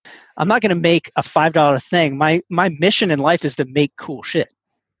I'm not going to make a $5 thing. My mission in life is to make cool shit,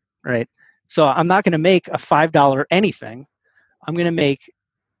 right? So I'm not going to make a $5 anything. I'm going to make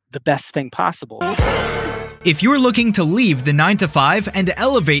the best thing possible. If you're looking to leave the 9-to-5 and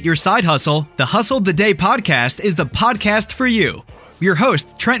elevate your side hustle, the Hustle the Day podcast is the podcast for you. Your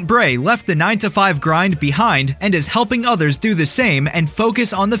host, Trent Bray, left the 9-to-5 grind behind and is helping others do the same and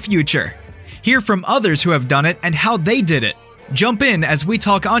focus on the future. Hear from others who have done it and how they did it. Jump in as we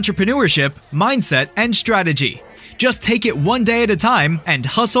talk entrepreneurship, mindset, and strategy. Just take it one day at a time and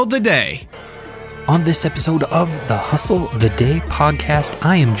hustle the day. On this episode of the Hustle the Day podcast,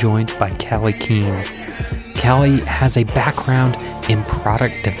 I am joined by Callie Keene. Callie has a background in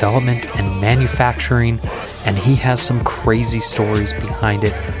product development and manufacturing, and he has some crazy stories behind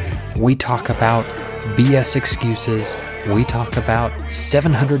it. We talk about BS excuses, we talk about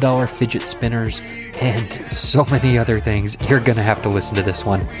 $700 fidget spinners, and so many other things. You're going to have to listen to this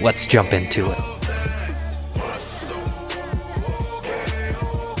one. Let's jump into it.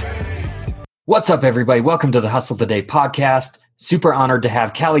 What's up, everybody? Welcome to the Hustle the Day podcast. Super honored to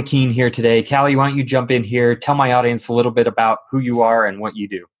have Callie Keene here today. Callie, why don't you jump in here? Tell my audience a little bit about who you are and what you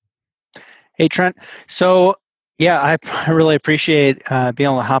do. Hey, Trent. So, yeah, I really appreciate being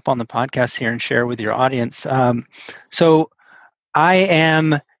able to hop on the podcast here and share with your audience. So I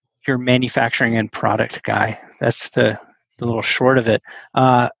am your manufacturing and product guy. That's the little short of it.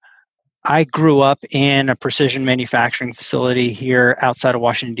 I grew up in a precision manufacturing facility here outside of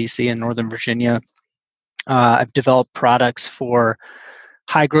Washington, D.C. in Northern Virginia. I've developed products for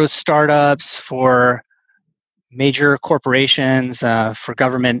high-growth startups, for major corporations, for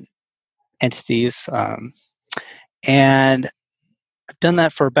government entities. And I've done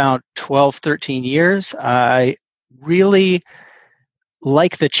that for about 12, 13 years. I really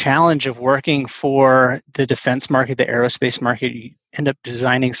like the challenge of working for the defense market, the aerospace market. You end up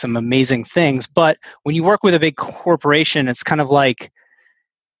designing some amazing things. But when you work with a big corporation, it's kind of like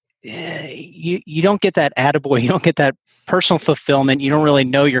you don't get that attaboy, you don't get that personal fulfillment. You don't really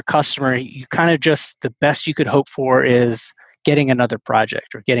know your customer. You kind of just, the best you could hope for is getting another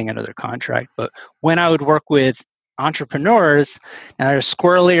project or getting another contract. But when I would work with entrepreneurs, and they're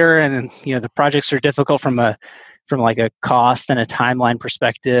squirrelier, and the projects are difficult from like a cost and a timeline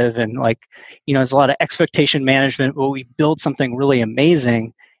perspective, and there's a lot of expectation management, but we build something really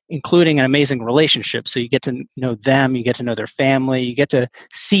amazing, including an amazing relationship. So you get to know them, you get to know their family, you get to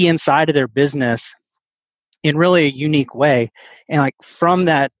see inside of their business in really a unique way. And from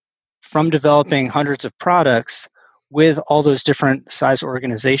developing hundreds of products with all those different size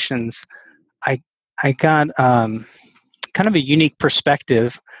organizations, I got kind of a unique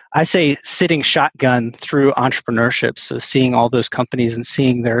perspective. I say sitting shotgun through entrepreneurship. So seeing all those companies and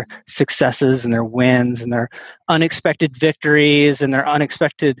seeing their successes and their wins and their unexpected victories and their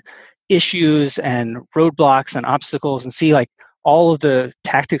unexpected issues and roadblocks and obstacles, and see all of the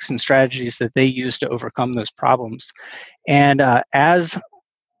tactics and strategies that they use to overcome those problems. And as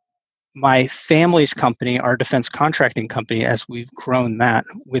my family's company, our defense contracting company, as we've grown that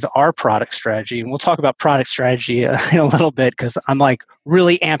with our product strategy, and we'll talk about product strategy in a little bit, because I'm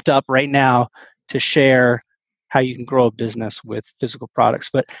really amped up right now to share how you can grow a business with physical products.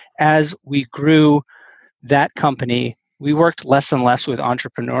 But as we grew that company, we worked less and less with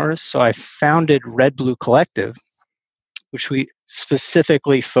entrepreneurs. So I founded Red Blue Collective, which we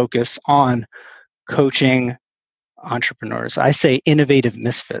specifically focus on coaching entrepreneurs. I say innovative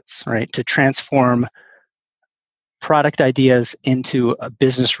misfits, right? To transform product ideas into a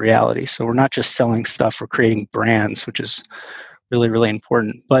business reality. So we're not just selling stuff, we're creating brands, which is really, really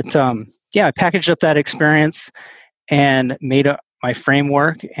important. But I packaged up that experience and made my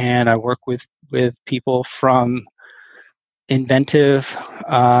framework, and I work with people from inventive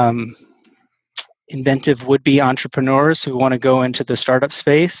would-be entrepreneurs who want to go into the startup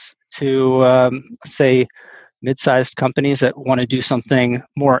space to say mid-sized companies that want to do something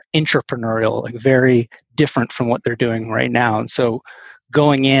more entrepreneurial, very different from what they're doing right now. And so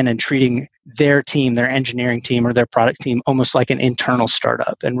going in and treating their team, their engineering team or their product team, almost like an internal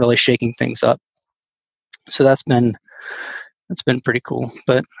startup, and really shaking things up. So that's been pretty cool.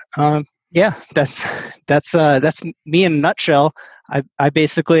 But that's me in a nutshell. I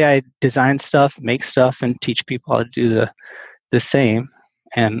basically design stuff, make stuff, and teach people how to do the same.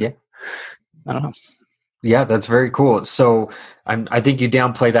 And I don't know. Yeah, that's very cool. So I think you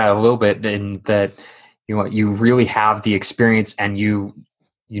downplay that a little bit, in that you really have the experience, and you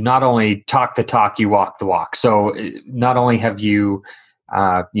not only talk the talk, you walk the walk. So not only have you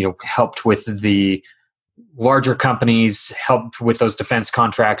helped with the larger companies, helped with those defense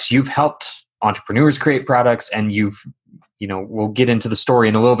contracts, you've helped entrepreneurs create products, and you've we'll get into the story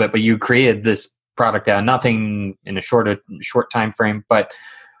in a little bit, but you created this product out of nothing in a short time frame. But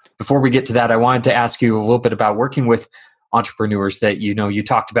before we get to that, I wanted to ask you a little bit about working with entrepreneurs that you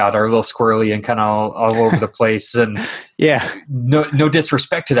talked about are a little squirrely and kind of all over the place. And yeah, no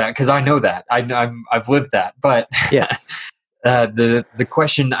disrespect to that, because I know that I've lived that. But yeah, the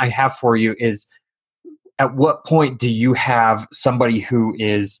question I have for you is, at what point do you have somebody who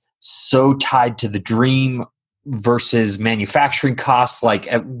is so tied to the dream versus manufacturing costs?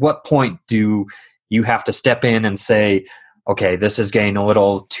 Like, at what point do you have to step in and say, okay, this is getting a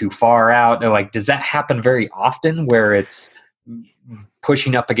little too far out? Like, does that happen very often, where it's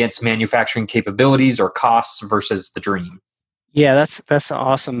pushing up against manufacturing capabilities or costs versus the dream? Yeah, that's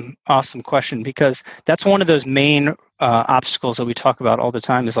an awesome question, because that's one of those main obstacles that we talk about all the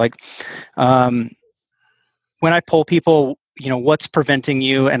time. Is like, when I poll people, what's preventing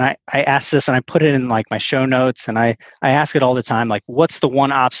you, and I ask this, and I put it in like my show notes, and I ask it all the time, like, what's the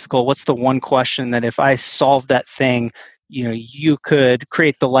one obstacle, what's the one question that if I solve that thing, you could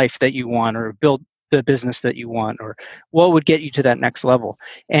create the life that you want, or build the business that you want, or what would get you to that next level?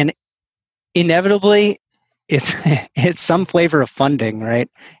 And inevitably, it's some flavor of funding, right?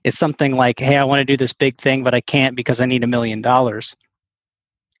 It's something like, hey, I want to do this big thing, but I can't because I need $1 million.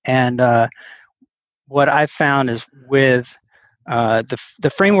 And what I've found is with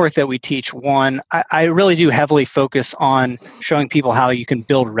the framework that we teach, one, I really do heavily focus on showing people how you can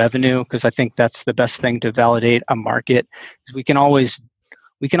build revenue, because I think that's the best thing to validate a market. We can always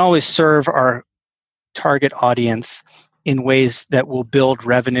serve our target audience in ways that will build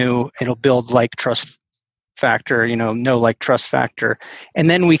revenue. It'll build like trust factor, trust factor, and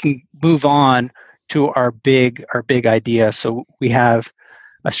then we can move on to our big idea. So we have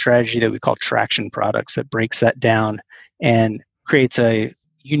a strategy that we call traction products that breaks that down and creates a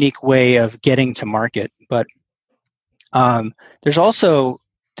unique way of getting to market. But there's also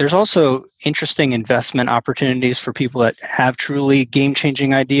interesting investment opportunities for people that have truly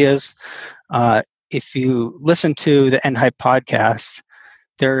game-changing ideas. If you listen to the NHype podcast,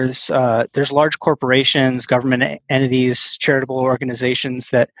 there's large corporations, government entities, charitable organizations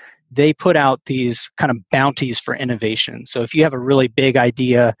that they put out these kind of bounties for innovation. So if you have a really big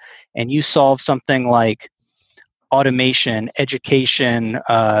idea and you solve something like automation, education,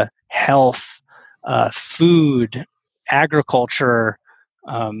 health, food, agriculture,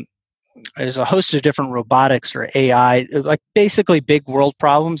 there's a host of different robotics or AI, like basically big world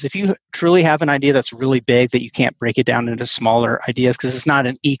problems. If you truly have an idea that's really big that you can't break it down into smaller ideas, because it's not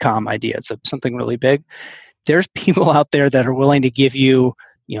an e-com idea, it's something really big, there's people out there that are willing to give you,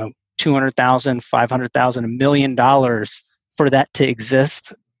 $200,000, $500,000, $1 million for that to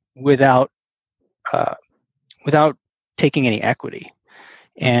exist without taking any equity.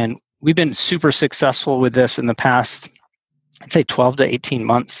 And we've been super successful with this in the past, I'd say 12 to 18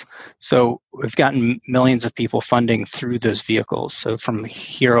 months. So we've gotten millions of people funding through those vehicles. So from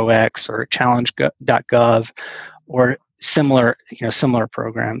HeroX or Challenge.gov or similar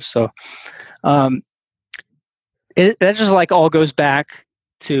programs. So that just like all goes back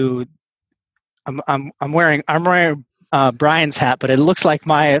to I'm wearing Brian's hat, but it looks like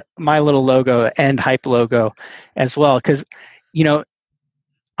my little logo and NHype logo as well, because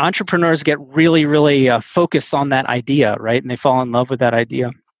entrepreneurs get really, really focused on that idea, right? And they fall in love with that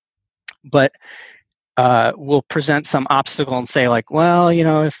idea. But we'll present some obstacle and say like, well,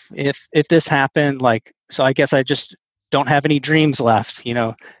 if this happened, like, so I guess I just don't have any dreams left.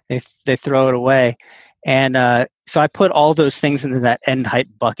 They throw it away. And so I put all those things into that NHype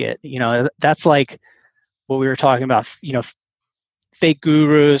bucket. That's like what we were talking about, fake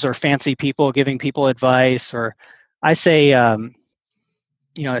gurus or fancy people giving people advice. Or I say,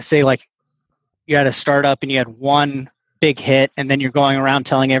 say like you had a startup and you had one big hit and then you're going around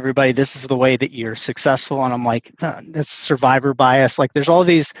telling everybody this is the way that you're successful. And I'm like, that's survivor bias. Like there's all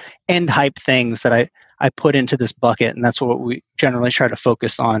these NHype things that I put into this bucket, and that's what we generally try to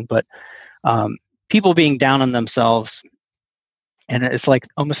focus on. But people being down on themselves, and it's like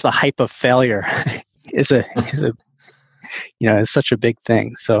almost the hype of failure is such a big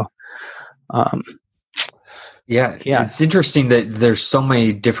thing. So yeah, it's interesting that there's so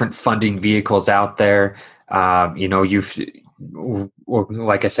many different funding vehicles out there. Like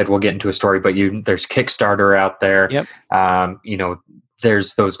I said, we'll get into a story, but there's Kickstarter out there. Yep.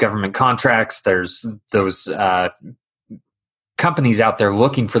 There's those government contracts. There's those companies out there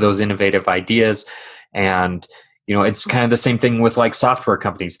looking for those innovative ideas. And, it's kind of the same thing with like software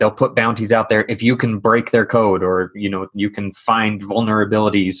companies. They'll put bounties out there if you can break their code or, you can find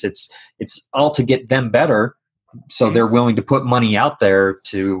vulnerabilities. It's all to get them better. So they're willing to put money out there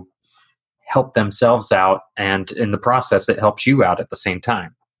to help themselves out, and in the process it helps you out at the same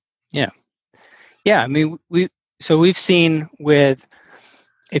time. Yeah, I mean, we've seen with,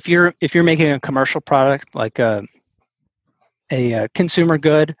 if you're making a commercial product like a consumer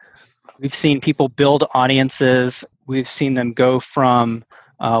good, we've seen people build audiences. We've seen them go from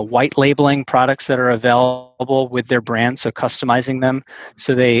white labeling products that are available with their brand, so customizing them,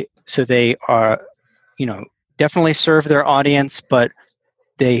 so they are, definitely serve their audience, but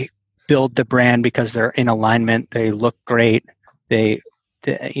they build the brand because they're in alignment. They look great. They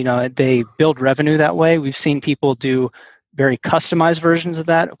build revenue that way. We've seen people do very customized versions of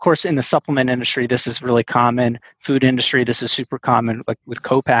that. Of course, in the supplement industry, this is really common. Food industry, this is super common, like with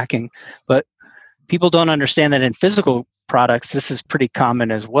co-packing. But people don't understand that in physical products, this is pretty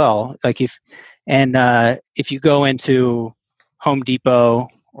common as well. Like if you go into Home Depot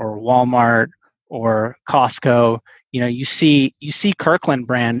or Walmart or Costco, you see Kirkland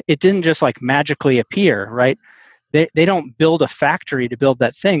brand. It didn't just like magically appear, right? They don't build a factory to build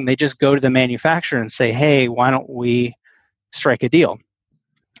that thing. They just go to the manufacturer and say, hey, why don't we strike a deal?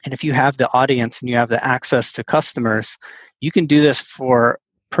 And if you have the audience and you have the access to customers, you can do this for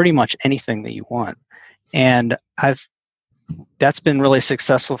pretty much anything that you want. And that's been really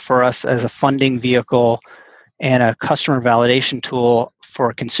successful for us as a funding vehicle and a customer validation tool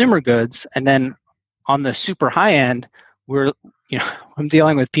for consumer goods. And then on the super high end, I'm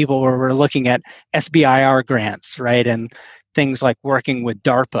dealing with people where we're looking at SBIR grants, right? And things like working with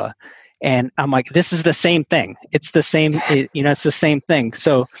DARPA. And I'm like, this is the same thing. It's the same, it's the same thing.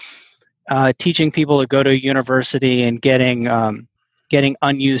 So teaching people to go to a university and getting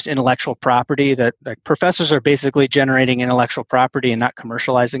unused intellectual property, that like professors are basically generating intellectual property and not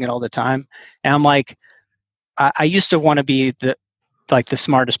commercializing it all the time. And I'm like, I used to want to be the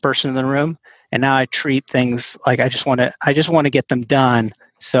smartest person in the room. And now I treat things like I just want to get them done.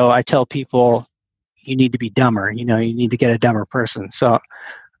 So I tell people, you need to be dumber. You need to get a dumber person. So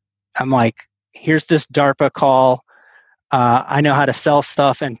I'm like, here's this DARPA call. I know how to sell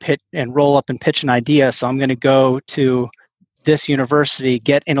stuff and pitch and roll up and pitch an idea. So I'm going to go to this university,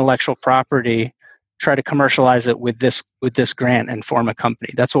 get intellectual property, try to commercialize it with this grant and form a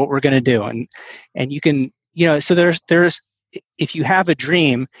company. That's what we're going to do. And you can, so there's if you have a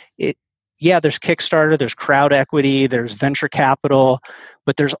dream, there's Kickstarter, there's crowd equity, there's venture capital,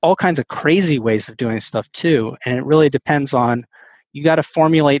 but there's all kinds of crazy ways of doing stuff too. And it really depends on, you got to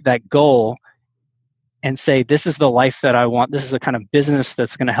formulate that goal and say, this is the life that I want. This is the kind of business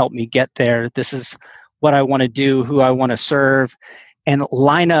that's going to help me get there. This is what I want to do, who I want to serve, and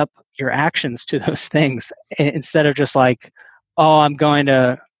line up your actions to those things instead of just like, oh, I'm going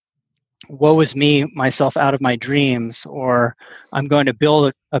to, woe is me, myself out of my dreams, or I'm going to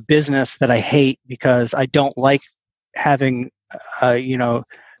build a business that I hate because I don't like having,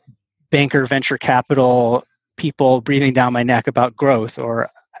 banker venture capital people breathing down my neck about growth, or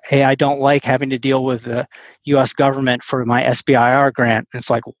hey, I don't like having to deal with the U.S. government for my SBIR grant. And it's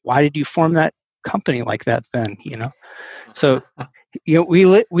like, why did you form that company like that then? So we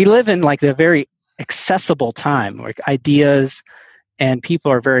live in like the very accessible time, like ideas and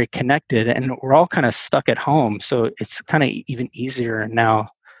people are very connected, and we're all kind of stuck at home. So it's kind of even easier now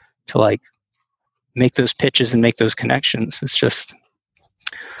to like make those pitches and make those connections. It's just,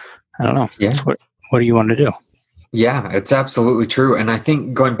 I don't know. Yeah. It's what do you want to do? Yeah, it's absolutely true. And I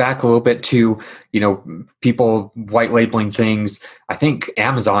think going back a little bit to, people white labeling things, I think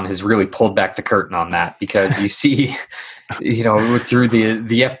Amazon has really pulled back the curtain on that, because you see, through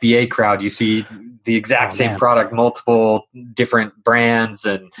the FBA crowd, you see the exact same product, multiple different brands.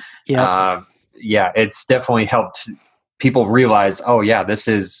 And it's definitely helped people realize, oh yeah, this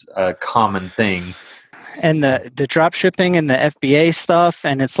is a common thing. And the drop shipping and the FBA stuff.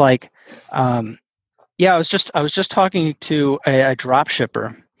 And it's like, I was just talking to a drop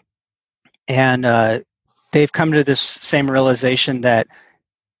shipper, and they've come to this same realization that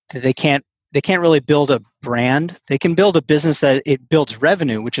they can't really build a brand. They can build a business that it builds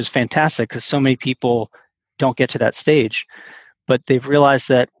revenue, which is fantastic because so many people don't get to that stage. But they've realized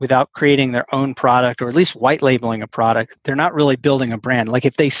that without creating their own product, or at least white labeling a product, they're not really building a brand. Like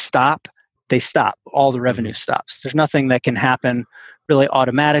if they stop, all the revenue stops. There's nothing that can happen really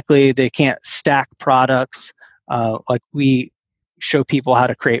automatically. They can't stack products. Like we show people how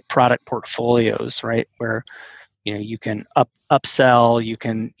to create product portfolios, right? Where you can upsell, you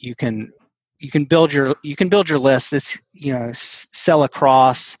can build your list. It's sell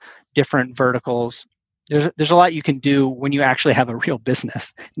across different verticals. There's a lot you can do when you actually have a real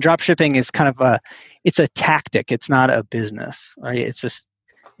business. Drop shipping is kind of it's a tactic. It's not a business, right?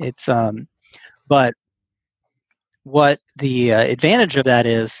 But what the advantage of that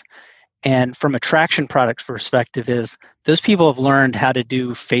is And from a traction product perspective is those people have learned how to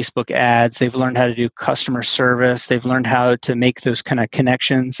do Facebook ads. They've learned how to do customer service. They've learned how to make those kind of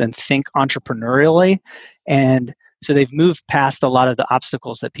connections and think entrepreneurially. And so they've moved past a lot of the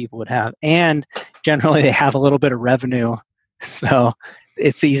obstacles that people would have. And generally they have a little bit of revenue. So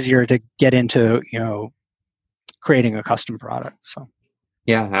it's easier to get into, creating a custom product. So.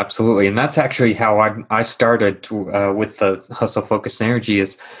 Yeah, absolutely. And that's actually how I started with the Hustle Focused Energy.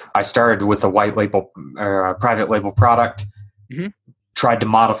 Is I started with a white label or a private label product, tried to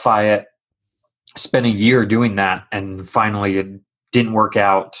modify it, spent a year doing that, and finally it didn't work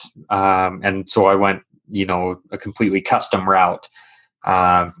out. And so I went, a completely custom route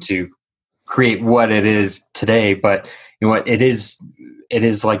to create what it is today. But what it is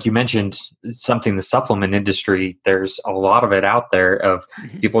like you mentioned, something the supplement industry, there's a lot of it out there of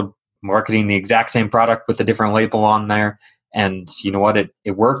people marketing the exact same product with a different label on there. And you know what,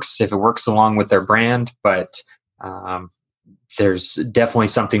 it works if it works along with their brand, but there's definitely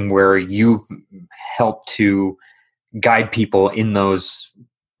something where you help to guide people in those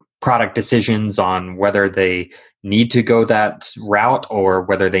product decisions on whether they need to go that route or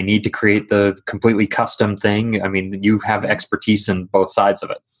whether they need to create the completely custom thing. I mean, you have expertise in both sides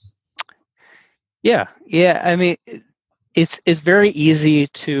of it. Yeah. I mean, it's very easy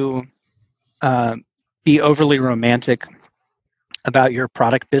to be overly romantic about your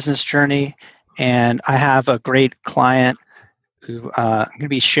product business journey. And I have a great client who I'm going to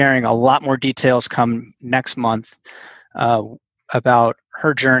be sharing a lot more details come next month about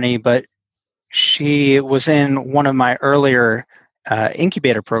her journey, but she was in one of my earlier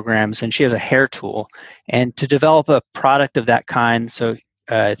incubator programs, and she has a hair tool. And to develop a product of that kind, so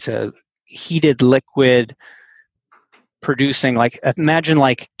it's a heated liquid producing, like, imagine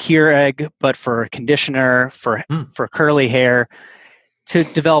like Keurig, but for conditioner, for curly hair. To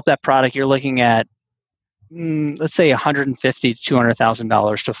develop that product, you're looking at let's say $150,000 to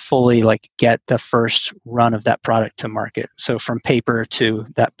 $200,000 to fully get the first run of that product to market. So from paper to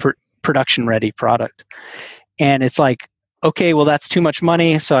that production ready product. And it's like, okay, well, that's too much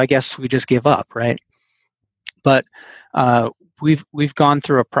money, so I guess we just give up, right? But we've gone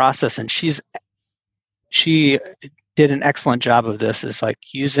through a process, and she did an excellent job of this, is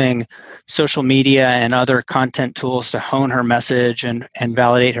using social media and other content tools to hone her message and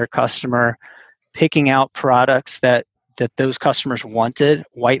validate her customer, picking out products that those customers wanted,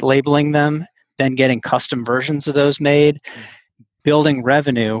 white labeling them, then getting custom versions of those made, building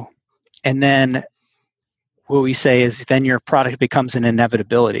revenue. And then what we say is then your product becomes an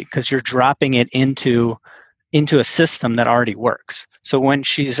inevitability because you're dropping it into a system that already works. So when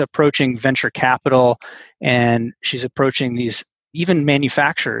she's approaching venture capital and she's approaching these even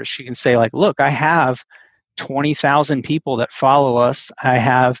manufacturers, she can say look, I have 20,000 people that follow us. I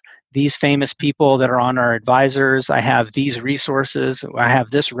have these famous people that are on our advisors. I have these resources. I have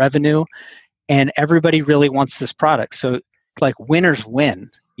this revenue, and everybody really wants this product. So winners win,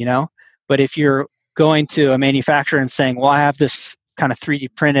 But if you're going to a manufacturer and saying, well, I have this kind of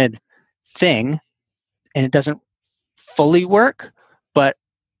 3D printed thing and it doesn't fully work, but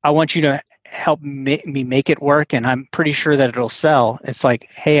I want you to help me make it work, and I'm pretty sure that it'll sell. It's like,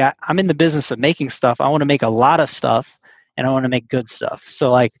 hey, I'm in the business of making stuff. I want to make a lot of stuff, and I want to make good stuff.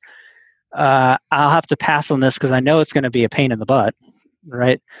 So I'll have to pass on this because I know it's going to be a pain in the butt,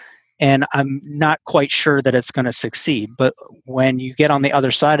 right? And I'm not quite sure that it's going to succeed. But when you get on the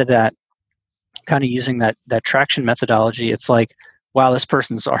other side of that, kind of using that traction methodology, it's like, wow, this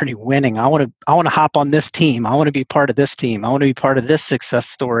person's already winning. I want to hop on this team. I want to be part of this team. I want to be part of this success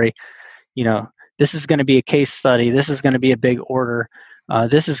story. This is going to be a case study. This is going to be a big order.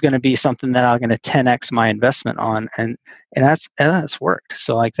 This is going to be something that I'm going to 10x my investment on, and that's worked.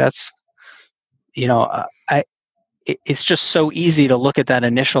 So that's, it's just so easy to look at that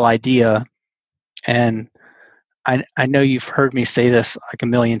initial idea, and I know you've heard me say this a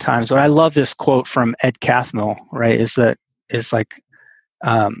million times, but I love this quote from Ed Catmull, right?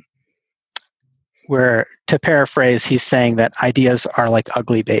 Where, to paraphrase, he's saying that ideas are like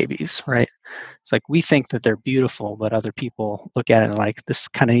ugly babies, right? It's we think that they're beautiful, but other people look at it and this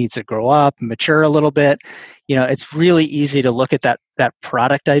kind of needs to grow up, mature a little bit. It's really easy to look at that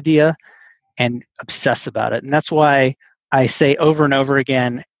product idea and obsess about it. And that's why I say over and over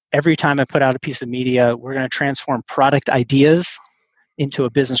again, every time I put out a piece of media, we're going to transform product ideas into a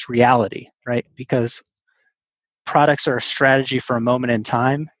business reality, right? Because products are a strategy for a moment in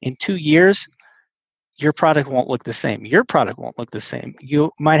time. In 2 years, your product won't look the same. Your product won't look the same. You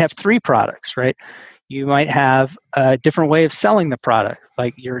might have 3 products, right? You might have a different way of selling the product.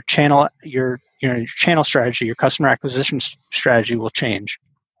 Your channel strategy, your customer acquisition strategy will change.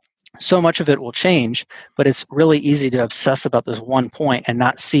 so much of it will change, but it's really easy to obsess about this one point and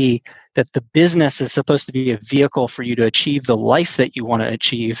not see that the business is supposed to be a vehicle for you to achieve the life that you want to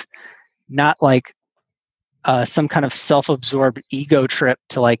achieve, not like some kind of self-absorbed ego trip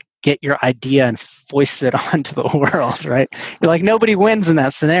to like get your idea and foist it onto the world, right? You're like, nobody wins in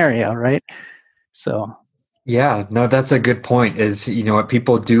that scenario, right? So yeah, no, that's a good point. Is, what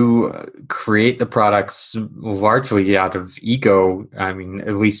people do create the products largely out of ego. I mean,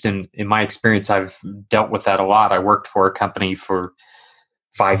 at least in my experience, I've dealt with that a lot. I worked for a company for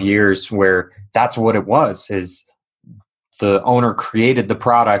 5 years where that's what it was, is the owner created the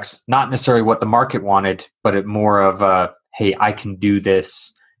products, not necessarily what the market wanted, but it more of a, hey, I can do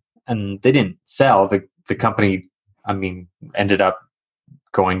this. And they didn't sell. The company, I mean, ended up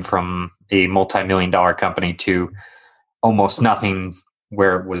going from a multi-million-dollar company to almost nothing,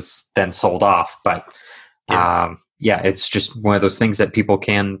 where it was then sold off. But it's just one of those things that people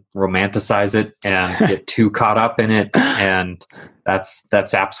can romanticize it and get too caught up in it. And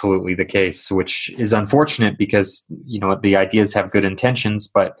that's absolutely the case, which is unfortunate because, the ideas have good intentions,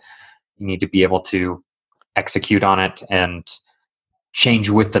 but you need to be able to execute on it and change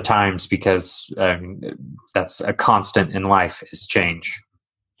with the times, because that's a constant in life, is change.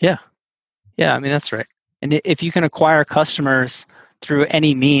 Yeah, I mean, that's right. And if you can acquire customers through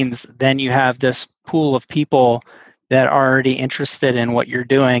any means, then you have this pool of people that are already interested in what you're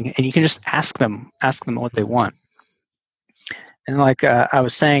doing, and you can just ask them what they want. And like I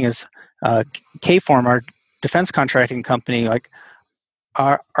was saying, is Kform, our defense contracting company, like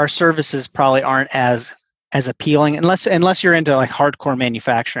our services probably aren't as appealing unless you're into like hardcore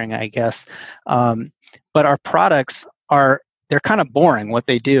manufacturing, I guess. But our products they're kind of boring what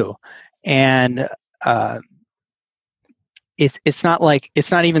they do, and it's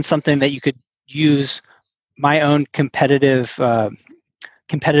not even something that you could use my own competitive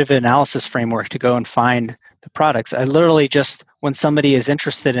analysis framework to go and find the products. I literally just, when somebody is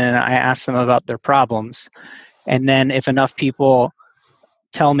interested in it, I ask them about their problems, and then if enough people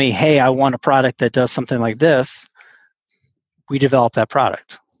tell me, hey, I want a product that does something like this, we develop that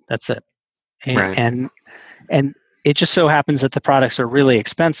product. That's it. Right. And it just so happens that the products are really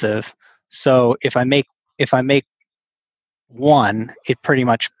expensive. So if I make one, it pretty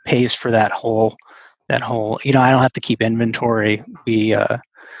much pays for that whole, I don't have to keep inventory. We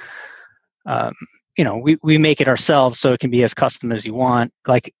make it ourselves, so it can be as custom as you want.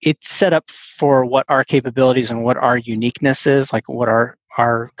 Like, it's set up for what our capabilities and what our uniqueness is, like what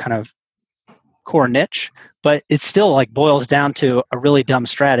our kind of core niche, but it still like boils down to a really dumb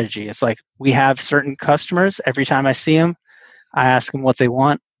strategy. It's like, we have certain customers. Every time I see them, I ask them what they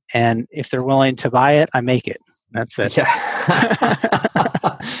want, and if they're willing to buy it, I make it. That's it. Yeah.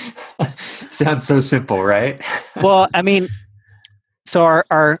 Sounds so simple, right? Well, I mean, so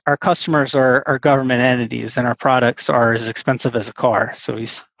our customers are government entities, and our products are as expensive as a car. So we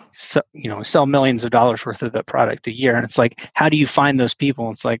sell millions of dollars worth of the product a year, and it's like, how do you find those people?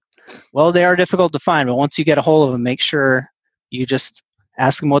 It's like, well, they are difficult to find, but once you get a hold of them, make sure you just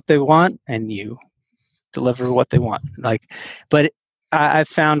ask them what they want and you deliver what they want. But I've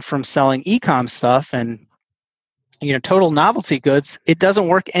found from selling e-com stuff and total novelty goods, it doesn't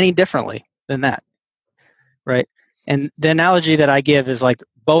work any differently than that, right? And the analogy that I give is like,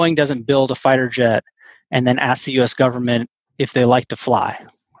 Boeing doesn't build a fighter jet and then ask the U.S. government if they like to fly,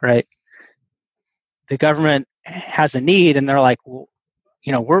 right? The government has a need, and they're like, well,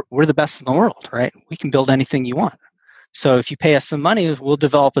 we're the best in the world, right? We can build anything you want. So if you pay us some money, we'll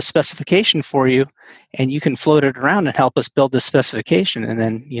develop a specification for you, and you can float it around and help us build this specification, and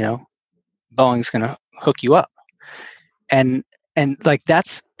then Boeing's going to hook you up. And like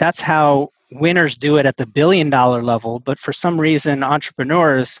that's how winners do it at the billion-dollar level. But for some reason,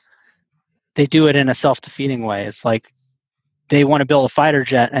 entrepreneurs, they do it in a self-defeating way. It's like they want to build a fighter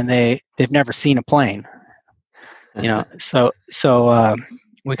jet and they've never seen a plane. So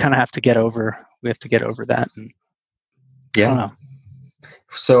we kind of have to get over that. And, yeah. I don't know.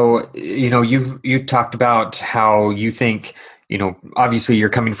 So, you talked about how you think, obviously you're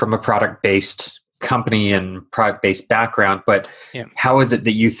coming from a product-based company and product-based background, but how is it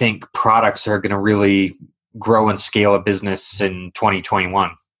that you think products are going to really grow and scale a business in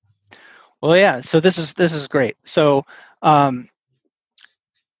 2021? Well, yeah. So this is great. So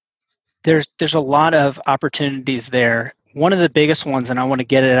there's a lot of opportunities there. One of the biggest ones, and I want to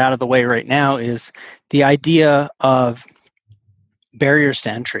get it out of the way right now, is the idea of barriers to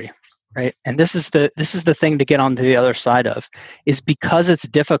entry, right? And this is the thing to get onto the other side of, is because it's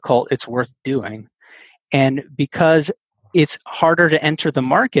difficult, it's worth doing. And because it's harder to enter the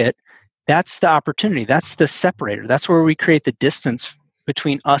market, that's the opportunity. That's the separator. That's where we create the distance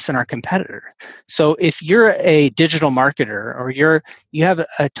between us and our competitor. So if you're a digital marketer or you have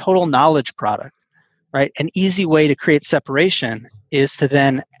a total knowledge product, right? An easy way to create separation is to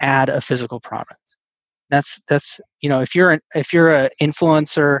then add a physical product. That's if you're an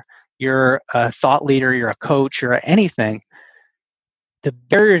influencer, you're a thought leader, you're a coach, you're anything, the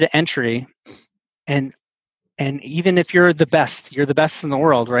barrier to entry, and even if you're the best in the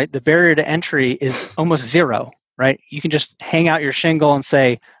world, right? The barrier to entry is almost zero, right? You can just hang out your shingle and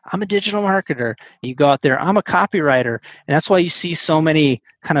say, I'm a digital marketer. And you go out there, I'm a copywriter. And that's why you see so many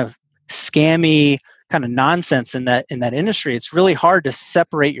kind of scammy kind of nonsense in that industry. It's really hard to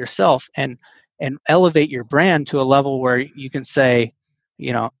separate yourself and elevate your brand to a level where you can say,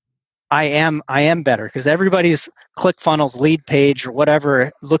 I am better, because everybody's ClickFunnels lead page or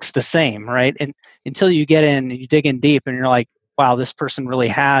whatever looks the same, right? And until you get in, you dig in deep and you're like, wow, this person really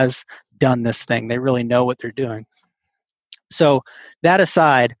has done this thing. They really know what they're doing. So that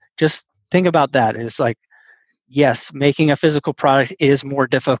aside, just think about that. It's like, yes, making a physical product is more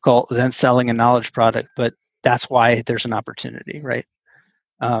difficult than selling a knowledge product, but that's why there's an opportunity, right?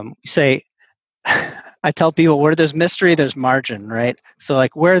 I tell people, where there's mystery, there's margin, right? So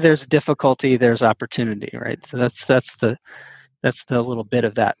like where there's difficulty, there's opportunity, right? So that's the little bit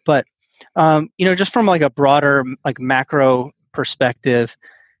of that. But just from like a broader like macro perspective,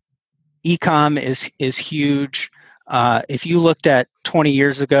 e-com is huge. If you looked at 20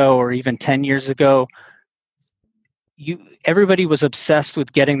 years ago or even 10 years ago, everybody was obsessed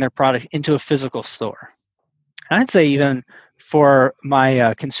with getting their product into a physical store. And I'd say even for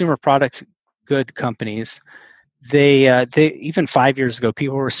my consumer product good companies, they even 5 years ago,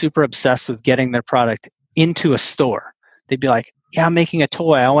 people were super obsessed with getting their product into a store. They'd be like, yeah, I'm making a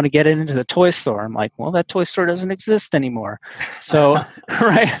toy, I want to get it into the toy store. I'm like, well, that toy store doesn't exist anymore. So,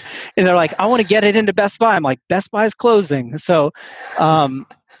 right. And they're like, I want to get it into Best Buy. I'm like, Best Buy is closing. So,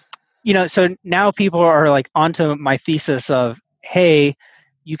 so now people are like onto my thesis of, hey,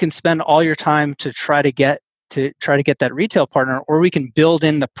 you can spend all your time to try to get that retail partner, or we can build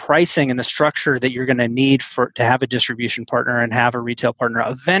in the pricing and the structure that you're going to need to have a distribution partner and have a retail partner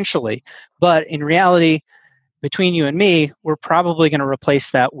eventually. But in reality, between you and me, we're probably going to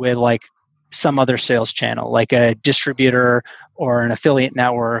replace that with like some other sales channel, like a distributor or an affiliate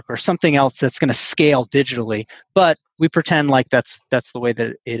network or something else that's going to scale digitally. But we pretend like that's the way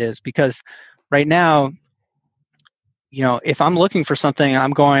that it is, because right now, if I'm looking for something,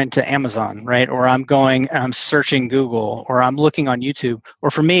 I'm going to Amazon, right? Or I'm searching Google, or I'm looking on YouTube.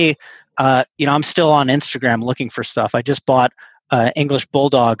 Or for me, I'm still on Instagram looking for stuff. I just bought English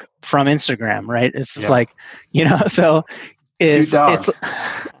Bulldog from Instagram, right? It's just like, so it's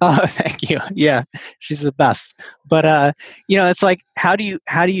oh, thank you. Yeah, she's the best. But it's like, how do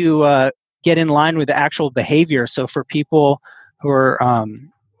you get in line with the actual behavior? So for people who are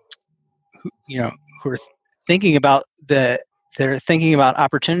who are thinking about they're thinking about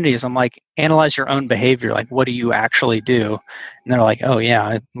opportunities, I'm like, analyze your own behavior. Like, what do you actually do? And they're like, oh yeah,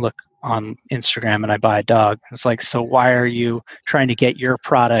 I look on Instagram and I buy a dog. It's like, so why are you trying to get your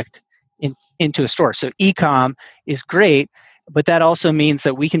product into a store? So e-com is great, but that also means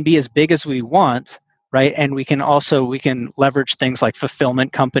that we can be as big as we want, right? And we can leverage things like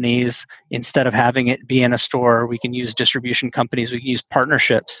fulfillment companies instead of having it be in a store. We can use distribution companies. We can use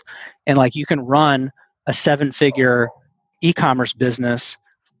partnerships, and like you can run a 7-figure e-commerce business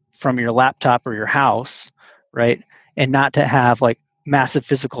from your laptop or your house, right? And not to have like massive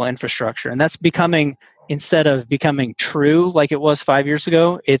physical infrastructure. And that's instead of becoming true like it was 5 years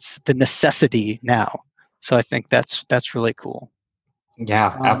ago, it's the necessity now. So I think that's really cool.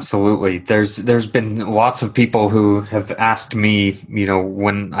 Yeah, absolutely. There's been lots of people who have asked me,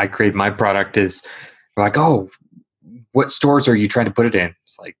 when I create my product, is like, oh, what stores are you trying to put it in?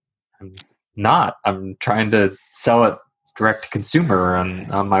 It's like, I'm trying to sell it direct to consumer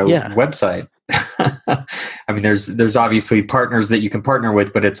on my website. I mean, there's obviously partners that you can partner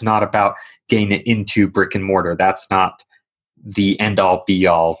with, but it's not about getting it into brick and mortar. That's not the end all be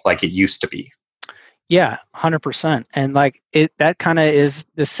all like it used to be. Yeah, 100%. And like that kind of is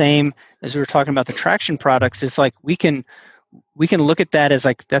the same as we were talking about the traction products. It's like we can look at that as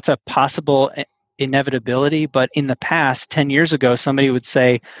like that's a possible inevitability. But in the past, 10 years ago, somebody would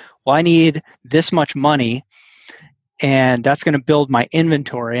say, well, I need this much money, and that's going to build my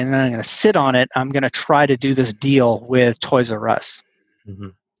inventory, and then I'm going to sit on it. I'm going to try to do this deal with Toys R Us. Mm-hmm.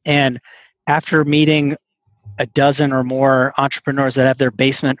 And after meeting a dozen or more entrepreneurs that have their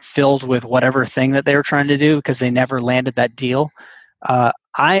basement filled with whatever thing that they were trying to do because they never landed that deal,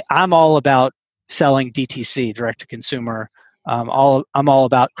 I'm all about selling DTC, direct to consumer. I'm all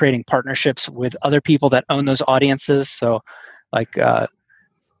about creating partnerships with other people that own those audiences. So like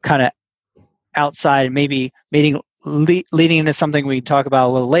kind of outside, and maybe leading into something we talk about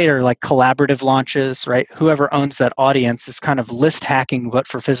a little later, like collaborative launches, right? Whoever owns that audience is kind of list hacking, but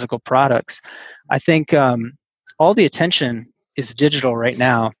for physical products. I think all the attention is digital right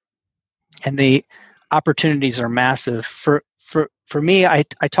now, and the opportunities are massive. For me, I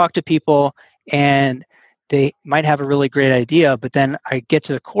talk to people and they might have a really great idea, but then I get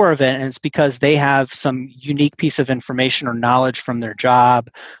to the core of it, and it's because they have some unique piece of information or knowledge from their job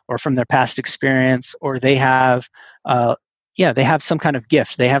or from their past experience, or they have they have some kind of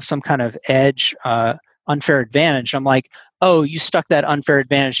gift. They have some kind of edge, unfair advantage. I'm like, oh, you stuck that unfair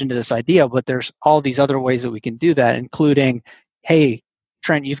advantage into this idea, but there's all these other ways that we can do that, including, hey,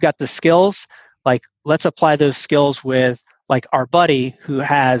 Trent, you've got the skills. Like, let's apply those skills with like our buddy who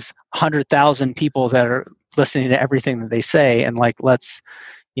has 100,000 people that are listening to everything that they say, and like let's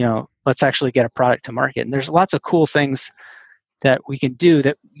actually get a product to market. And there's lots of cool things that we can do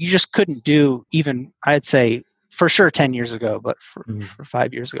that you just couldn't do even, I'd say, for sure 10 years ago, but for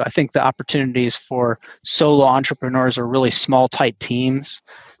 5 years ago. I think the opportunities for solo entrepreneurs or really small, tight teams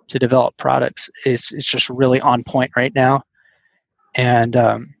to develop products is just really on point right now. And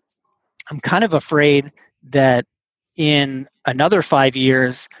I'm kind of afraid that in another 5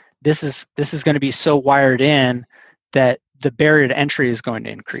 years, this is going to be so wired in that the barrier to entry is going to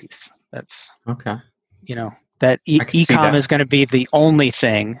increase. That's okay. That e-com is going to be the only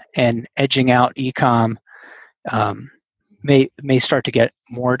thing, and edging out e-com may start to get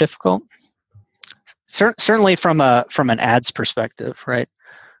more difficult. Certainly from an ads perspective, right?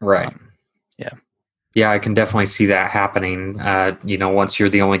 Right. Yeah, I can definitely see that happening. Once you're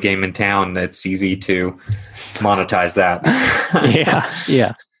the only game in town, it's easy to monetize that.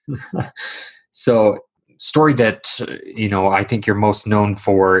 Yeah. So, story that I think you're most known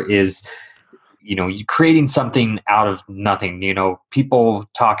for is you creating something out of nothing. People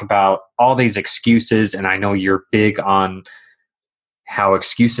talk about all these excuses, and I know you're big on how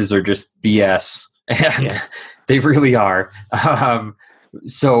excuses are just BS, and they really are.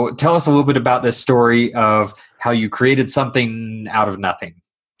 So tell us a little bit about this story of how you created something out of nothing.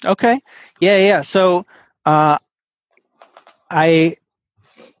 Okay. Yeah. So I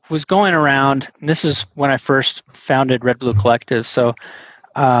was going around, and this is when I first founded Red Blue Collective. So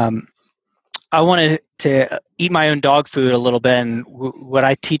I wanted to eat my own dog food a little bit, and what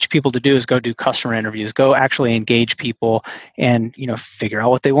I teach people to do is go do customer interviews, go actually engage people, and figure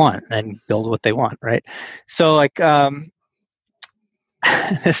out what they want and build what they want, right? So like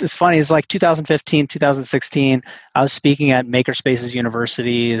this is funny. It's like 2015, 2016. I was speaking at makerspaces,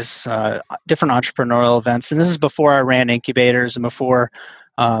 universities, different entrepreneurial events, and this is before I ran incubators and before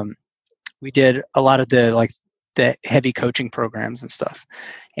we did a lot of the heavy coaching programs and stuff.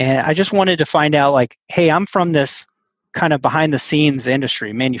 And I just wanted to find out, like, hey, I'm from this kind of behind the scenes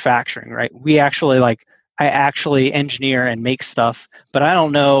industry, manufacturing, right? I actually engineer and make stuff, but I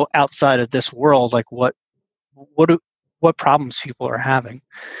don't know outside of this world, like what problems people are having.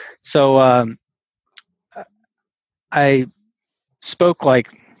 So I spoke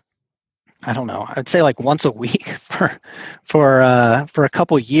I'd say like once a week for a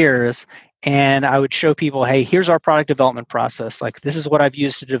couple years, and I would show people, hey, here's our product development process. Like, this is what I've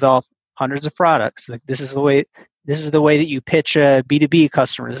used to develop hundreds of products. Like, this is the way that you pitch a B2B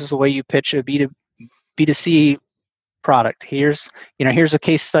customer. This is the way you pitch a B2C product. Here's a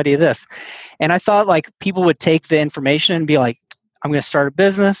case study of this. And I thought like people would take the information and be like, I'm going to start a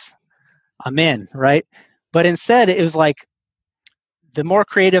business. I'm in, right? But instead it was like, the more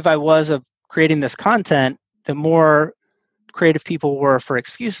creative I was of creating this content, the more creative people were for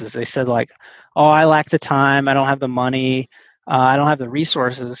excuses. They said like, oh, I lack the time. I don't have the money. I don't have the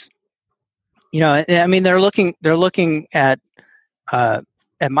resources. I mean, they're looking at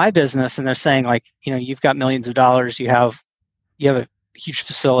my business, and they're saying like, you've got millions of dollars. You have a huge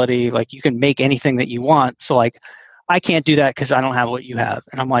facility. Like, you can make anything that you want. So like, I can't do that because I don't have what you have.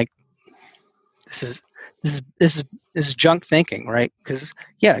 And I'm like, this is junk thinking, right? Because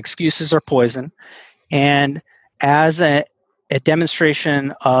excuses are poison. And as a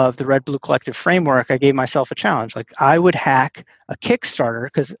demonstration of the Red Blue Collective framework, I gave myself a challenge. Like, I would hack a Kickstarter,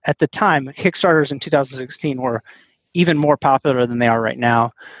 because at the time, Kickstarters in 2016 were even more popular than they are right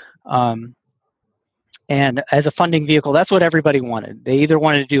now. And as a funding vehicle, that's what everybody wanted. They either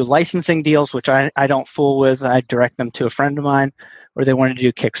wanted to do licensing deals, which I don't fool with. I direct them to a friend of mine, or they wanted to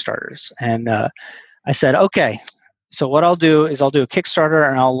do Kickstarters. And I said, okay, so what I'll do is I'll do a Kickstarter,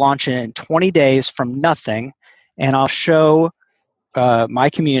 and I'll launch it in 20 days from nothing. And I'll show my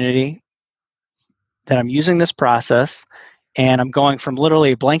community that I'm using this process, and I'm going from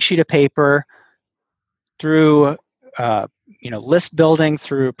literally a blank sheet of paper through list building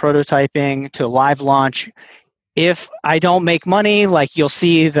through prototyping to live launch. If I don't make money, like you'll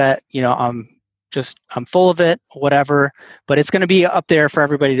see that, I'm full of it, whatever, but it's going to be up there for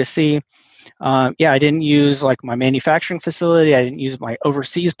everybody to see. I didn't use like my manufacturing facility. I didn't use my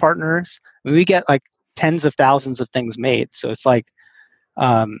overseas partners. We get like tens of thousands of things made. So it's like,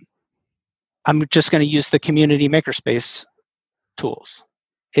 I'm just going to use the community makerspace tools.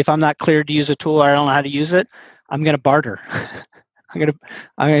 If I'm not cleared to use a tool or I don't know how to use it, I'm going to barter. I'm going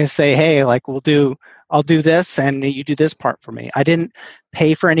to say, hey, like I'll do this and you do this part for me. I didn't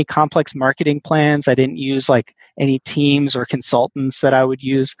pay for any complex marketing plans. I didn't use like any teams or consultants that I would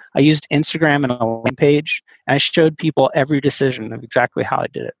use. I used Instagram and a landing page, and I showed people every decision of exactly how I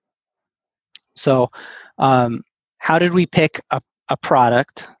did it. So how did we pick a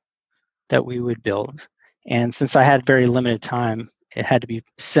product that we would build? And since I had very limited time, it had to be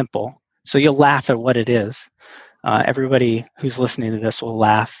simple. So you'll laugh at what it is. Everybody who's listening to this will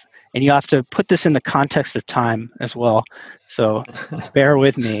laugh. And you have to put this in the context of time as well. So bear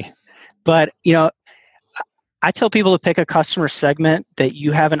with me. But, I tell people to pick a customer segment that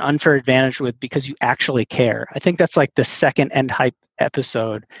you have an unfair advantage with because you actually care. I think that's like the second End Hype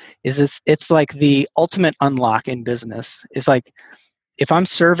episode. It's like the ultimate unlock in business. It's like, if I'm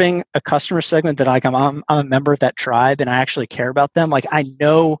serving a customer segment that I'm a member of that tribe and I actually care about them, like I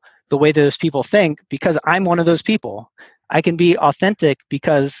know the way those people think because I'm one of those people. I can be authentic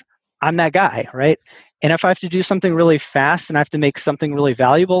because I'm that guy, right? And if I have to do something really fast and I have to make something really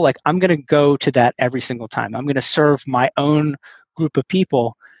valuable, like I'm going to go to that every single time. I'm going to serve my own group of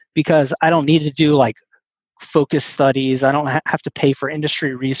people because I don't need to do like focus studies. I don't have to pay for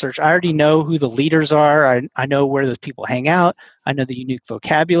industry research. I already know who the leaders are. I know where those people hang out. I know the unique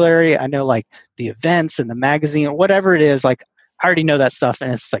vocabulary. I know like the events and the magazine or whatever it is. Like I already know that stuff,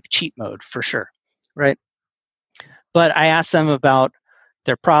 and it's like cheat mode for sure, right? But I asked them about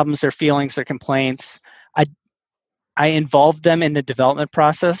their problems, their feelings, their complaints. I involved them in the development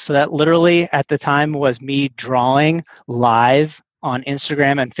process. So that literally at the time was me drawing live on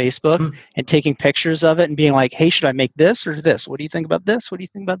Instagram and Facebook and taking pictures of it and being like, hey, should I make this or this? What do you think about this? What do you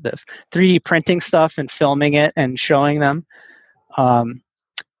think about this? 3D printing stuff and filming it and showing them.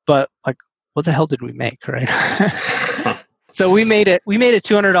 But like, what the hell did we make, right? So we made a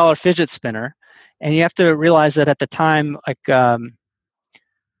 $200 fidget spinner. And you have to realize that at the time, like,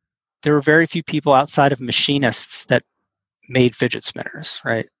 there were very few people outside of machinists that made fidget spinners,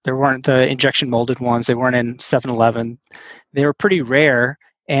 right? There weren't the injection molded ones. They weren't in 7-Eleven. They were pretty rare,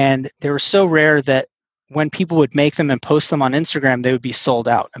 and they were so rare that when people would make them and post them on Instagram, they would be sold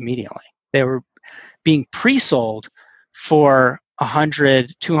out immediately. They were being pre-sold for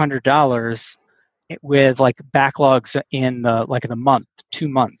 $100, $200 with like backlogs in the month, 2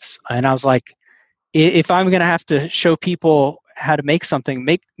 months. And I was like, if I'm going to have to show people how to make something,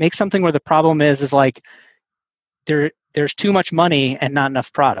 make something where the problem is like there's too much money and not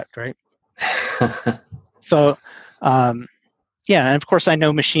enough product, right? So, and of course I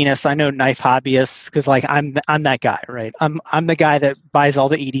know machinists, I know knife hobbyists because like I'm that guy, right? I'm the guy that buys all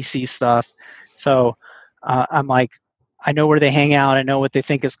the EDC stuff. So I'm like, I know where they hang out, I know what they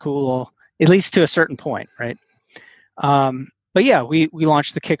think is cool, at least to a certain point, right? But yeah, we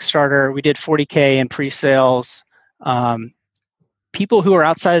launched the Kickstarter. We did 40K in pre-sales. People who are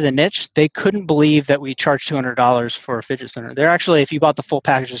outside of the niche, they couldn't believe that we charged $200 for a fidget spinner. They're actually, if you bought the full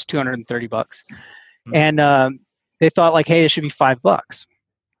package, it's $230. Mm-hmm. And they thought like, hey, it should be $5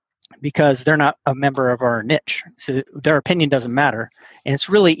 because they're not a member of our niche. So their opinion doesn't matter. And it's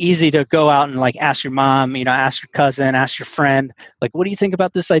really easy to go out and like ask your mom, ask your cousin, ask your friend, like, what do you think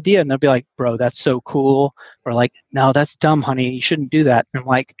about this idea? And they'll be like, bro, that's so cool. Or like, no, that's dumb, honey. You shouldn't do that. And I'm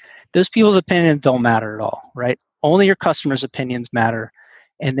like, those people's opinions don't matter at all, right? Only your customers' opinions matter,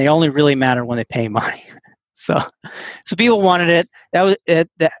 and they only really matter when they pay money. So people wanted it. That was it.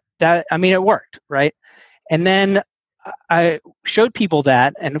 It worked, right? And then I showed people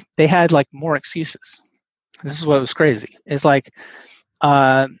that, and they had like more excuses. This is what was crazy. It's like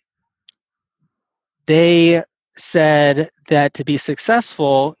they said that to be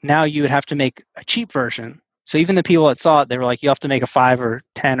successful, now you would have to make a cheap version. So even the people that saw it, they were like, you have to make a $5 or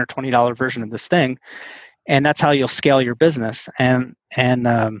 $10 or $20 version of this thing. And that's how you'll scale your business. And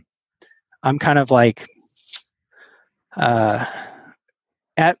I'm kind of like,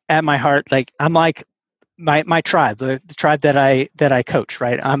 at my heart, like I'm like my tribe, the tribe that I coach,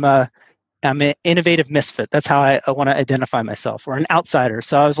 right? I'm an innovative misfit. That's how I want to identify myself, or an outsider.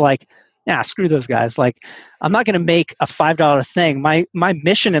 So I was like, yeah, screw those guys. Like, I'm not going to make a $5 thing. My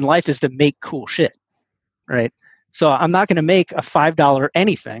mission in life is to make cool shit, right? So I'm not going to make a $5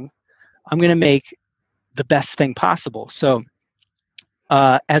 anything. I'm going to make the best thing possible. So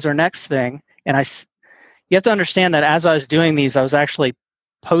as our next thing, you have to understand that as I was doing these, I was actually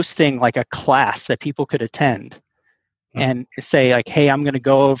posting like a class that people could attend and say like, hey, I'm going to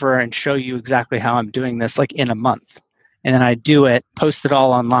go over and show you exactly how I'm doing this like in a month. And then I do it, post it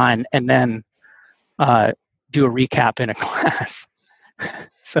all online, and then do a recap in a class.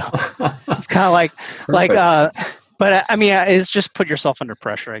 So it's kind of but I mean, it's just put yourself under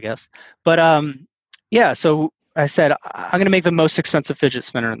pressure, I guess. But yeah, so I said, I'm going to make the most expensive fidget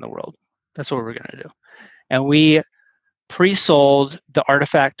spinner in the world. That's what we're going to do. And we pre-sold the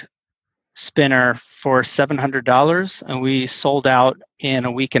Artifact spinner for $700, and we sold out in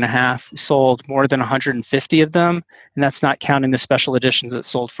a week and a half. We sold more than 150 of them, and that's not counting the special editions that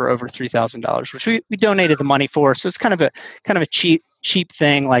sold for over $3,000, which we donated the money for. So it's kind of a cheap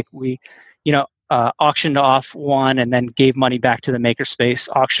thing. Like we, auctioned off one and then gave money back to the makerspace.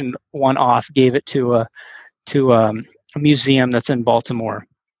 Auctioned one off, gave it to a museum that's in Baltimore,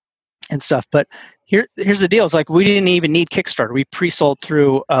 and stuff. But here's the deal: it's like we didn't even need Kickstarter. We pre-sold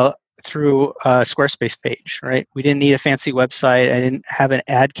through a Squarespace page, right? We didn't need a fancy website. I didn't have an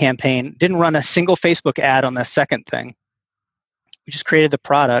ad campaign. Didn't run a single Facebook ad on the second thing. We just created the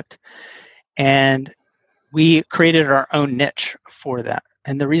product, and we created our own niche for that.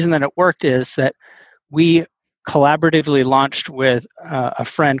 And the reason that it worked is that we collaboratively launched with a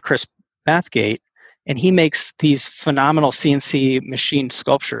friend, Chris Bathgate, and he makes these phenomenal CNC machine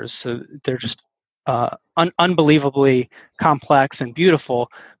sculptures. So they're just unbelievably complex and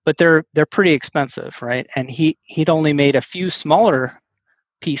beautiful, but they're pretty expensive, right? And he'd only made a few smaller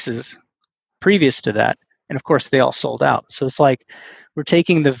pieces previous to that, and of course they all sold out. So it's like we're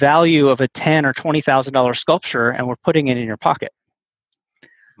taking the value of a $10,000 or $20,000 sculpture and we're putting it in your pocket.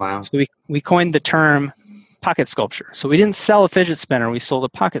 Wow! So we coined the term pocket sculpture. So we didn't sell a fidget spinner; we sold a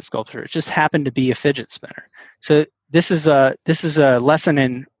pocket sculpture. It just happened to be a fidget spinner. So this is a lesson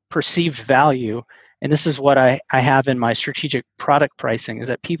in perceived value. And this is what I have in my strategic product pricing, is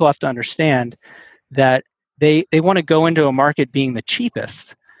that people have to understand that they want to go into a market being the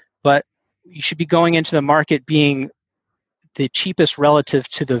cheapest, but you should be going into the market being the cheapest relative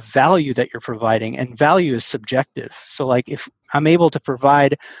to the value that you're providing, and value is subjective. So like if I'm able to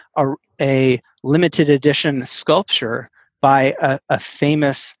provide a limited edition sculpture by a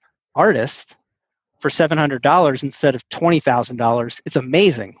famous artist for $700 instead of $20,000, it's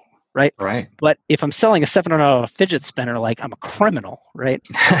amazing. Right. But if I'm selling a $700 fidget spinner, like I'm a criminal, right?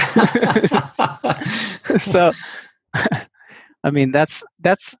 So, I mean, that's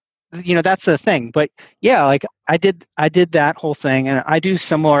the thing. But yeah, like I did that whole thing, and I do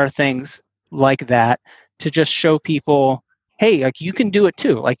similar things like that to just show people, hey, like you can do it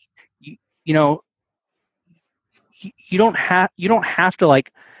too. Like you don't have to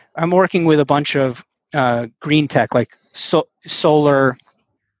like. I'm working with a bunch of green tech, like solar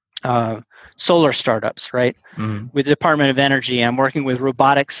startups, right? Mm-hmm. With the Department of Energy. I'm working with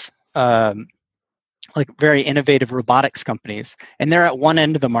robotics, like very innovative robotics companies, and they're at one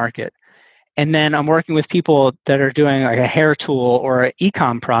end of the market. And then I'm working with people that are doing like a hair tool or an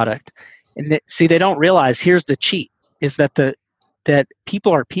e-com product. And they don't realize, here's the cheat, is that that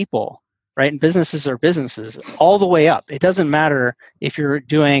people are people, right? And businesses are businesses all the way up. It doesn't matter if you're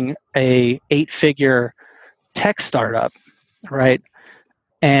doing a 8-figure tech startup, right?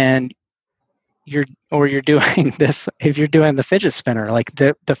 And you're doing this, if you're doing the fidget spinner, like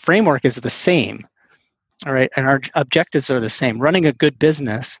the framework is the same, all right? And our objectives are the same. Running a good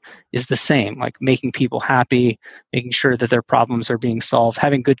business is the same, like making people happy, making sure that their problems are being solved,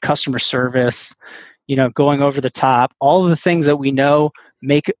 having good customer service, going over the top. All of the things that we know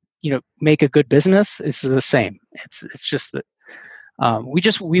make a good business is the same. It's just that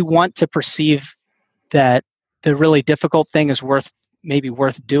we want to perceive that the really difficult thing is worth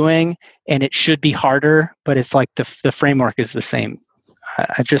doing, and it should be harder, but it's like the framework is the same.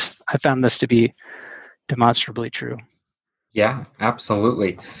 I found this to be demonstrably true. Yeah,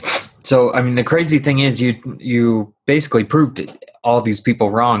 absolutely. So, I mean, the crazy thing is you basically proved all these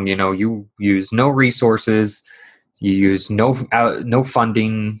people wrong. You use no resources, you use no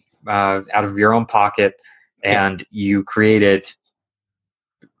funding out of your own pocket, and you created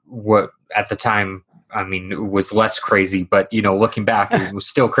what at the time, I mean, it was less crazy, but looking back, it was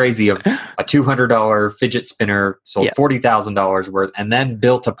still crazy. Of a $200 fidget spinner sold $40,000 worth, and then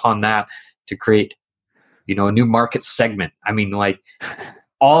built upon that to create, a new market segment. I mean, like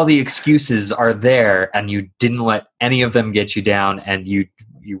all the excuses are there, and you didn't let any of them get you down, and you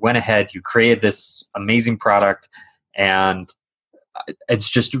went ahead, you created this amazing product, and it's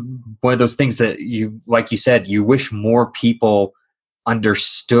just one of those things that like you said, you wish more people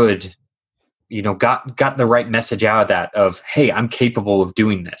understood got the right message out of that of, hey, I'm capable of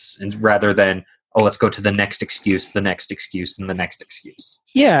doing this, and rather than, oh, let's go to the next excuse, the next excuse, and the next excuse.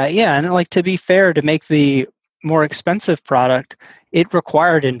 Yeah. And like, to be fair, to make the more expensive product, it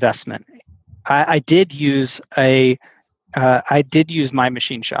required investment. I did use my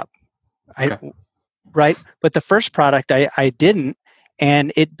machine shop. Okay. Right. But the first product I didn't,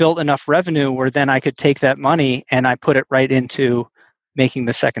 and it built enough revenue where then I could take that money and I put it right into making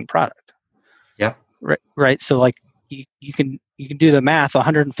the second product. Yeah. Right. So like you can do the math.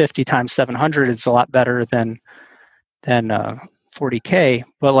 150 times 700 is a lot better than 40K.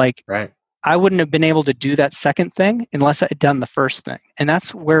 But like, right. I wouldn't have been able to do that second thing unless I had done the first thing. And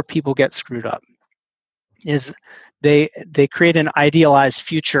that's where people get screwed up, is they create an idealized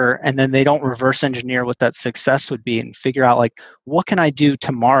future and then they don't reverse engineer what that success would be and figure out like, what can I do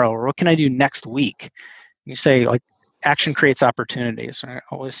tomorrow or what can I do next week? You say like action creates opportunities. And I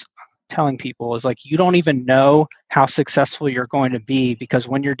always telling people is like, you don't even know how successful you're going to be, because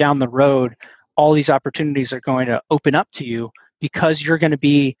when you're down the road, all these opportunities are going to open up to you because you're going to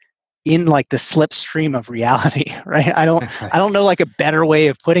be in like the slipstream of reality, right? I don't know like a better way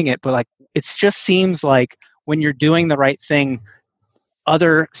of putting it, but like it just seems like when you're doing the right thing,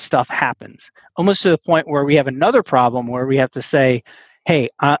 other stuff happens, almost to the point where we have another problem where we have to say, hey,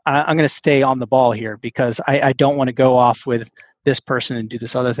 I'm going to stay on the ball here because I don't want to go off with this person and do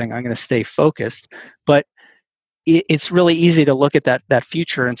this other thing. I'm going to stay focused. But it's really easy to look at that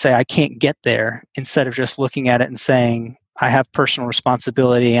future and say, I can't get there, instead of just looking at it and saying, I have personal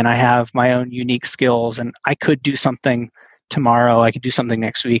responsibility and I have my own unique skills and I could do something tomorrow. I could do something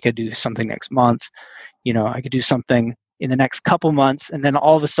next week. I could do something next month. I could do something in the next couple months. And then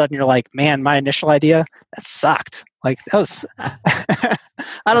all of a sudden you're like, man, my initial idea, that sucked. Like that was, I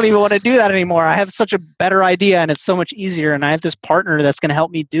don't even want to do that anymore. I have such a better idea and it's so much easier. And I have this partner that's going to help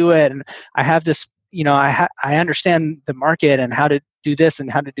me do it. And I have this, I understand the market and how to do this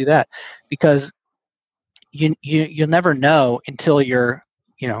and how to do that, because you'll never know until you're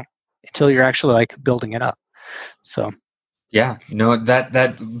actually like building it up. So yeah,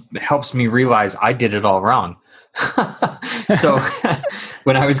 that helps me realize I did it all wrong. So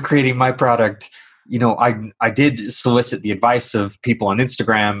when I was creating my product, I did solicit the advice of people on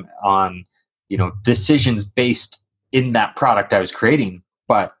Instagram on decisions based in that product I was creating,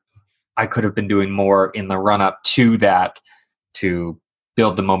 but I could have been doing more in the run up to that to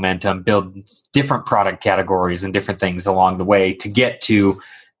build the momentum, build different product categories and different things along the way to get to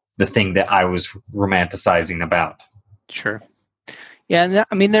the thing that I was romanticizing about. Sure. Yeah. And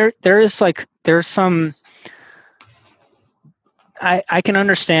I mean, there's some, I can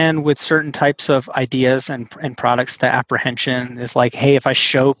understand with certain types of ideas and products, the apprehension is like, hey, if I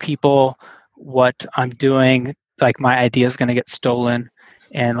show people what I'm doing, like my idea is going to get stolen.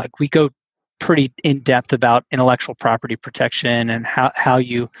 And like we go pretty in depth about intellectual property protection and how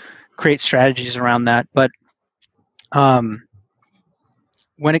you create strategies around that. But when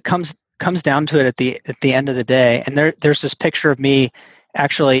it comes down to it at the end of the day, and there's this picture of me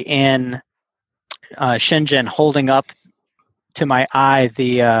actually in Shenzhen holding up to my eye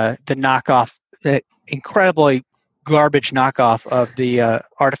the knockoff, the incredibly garbage knockoff of the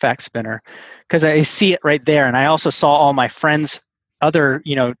artifact spinner, because I see it right there, and I also saw all my friends' other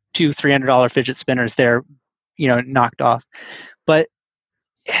 $200-$300 fidget spinners there, knocked off. But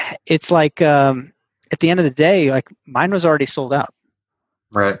it's like at the end of the day, like mine was already sold out.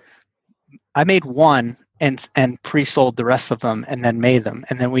 Right. I made one and pre-sold the rest of them, and then made them,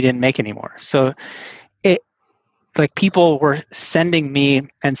 and then we didn't make any more. So it, like, people were sending me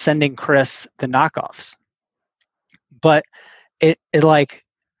and sending Chris the knockoffs, but it like,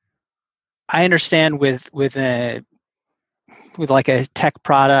 I understand with like a tech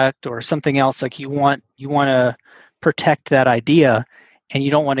product or something else, like you want to protect that idea and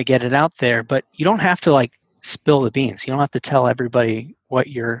you don't want to get it out there, but you don't have to like spill the beans. You don't have to tell everybody what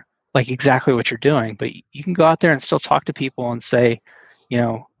you're like, exactly what you're doing, but you can go out there and still talk to people and say,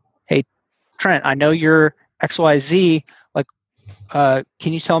 hey, Trent, I know you're XYZ. Like,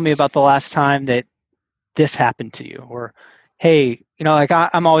 can you tell me about the last time that this happened to you? Or, hey, like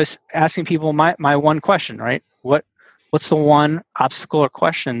I'm always asking people my one question, right? What's the one obstacle or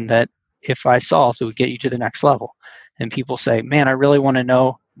question that if I solved, it would get you to the next level? And people say, man, I really want to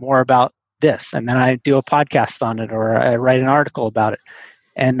know more about this. And then I do a podcast on it, or I write an article about it.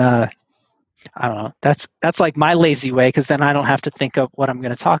 And I don't know, that's like my lazy way, because then I don't have to think of what I'm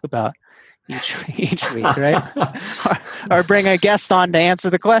going to talk about each week, right? or bring a guest on to answer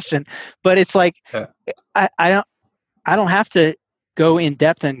the question. But it's like, I don't have to go in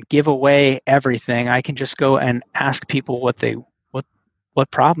depth and give away everything. I can just go and ask people what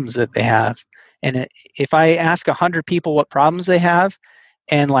problems that they have, And if I ask 100 people what problems they have,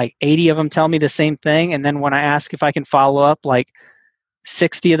 and like 80 of them tell me the same thing, and then when I ask if I can follow up, like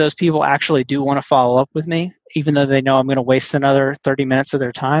 60 of those people actually do want to follow up with me, even though they know I'm going to waste another 30 minutes of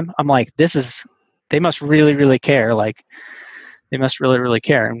their time. I'm like, they must really, really care. Like, they must really, really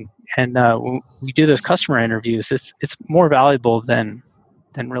care. And when we do those customer interviews, it's more valuable than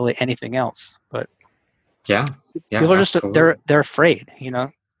really anything else. But people are just they're afraid,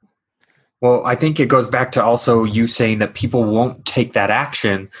 Well, I think it goes back to also you saying that people won't take that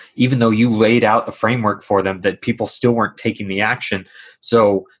action, even though you laid out the framework for them, that people still weren't taking the action.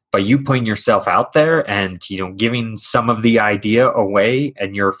 So by you putting yourself out there and, giving some of the idea away,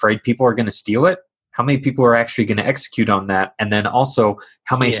 and you're afraid people are going to steal it, how many people are actually going to execute on that? And then also,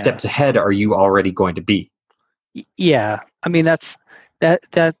 how many steps ahead are you already going to be? Yeah. I mean, that's that.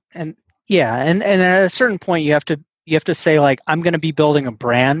 And at a certain point you have to say, like, I'm going to be building a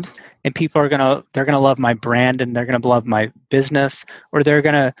brand, and people are going to love my brand, and they're going to love my business, or they're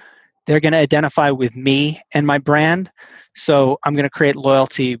going to identify with me and my brand. So I'm going to create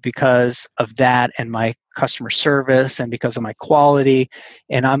loyalty because of that, and my customer service, and because of my quality,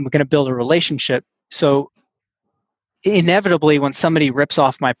 and I'm going to build a relationship. So inevitably, when somebody rips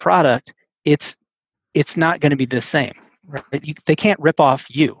off my product, it's not going to be the same, right? They can't rip off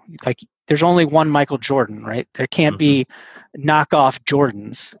you. Like, there's only one Michael Jordan, right? There can't be knockoff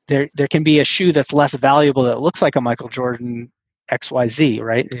Jordans. There can be a shoe that's less valuable that looks like a Michael Jordan XYZ,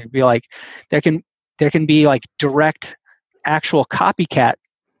 right? It'd be like there can be like direct, actual copycat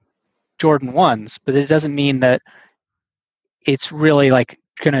Jordan 1s, but it doesn't mean that it's really like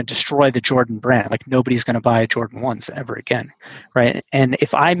going to destroy the Jordan brand. Like, nobody's going to buy a Jordan 1s ever again, right? And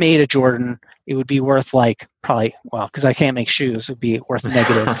if I made a Jordan, it would be worth like probably, because I can't make shoes, it would be worth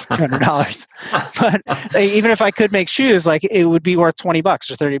negative $200. But even if I could make shoes, like, it would be worth $20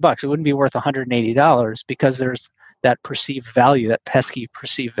 or $30. It wouldn't be worth $180 because there's that perceived value, that pesky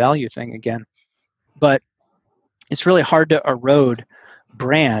perceived value thing again. But it's really hard to erode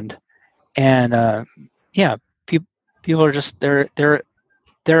brand, and people are just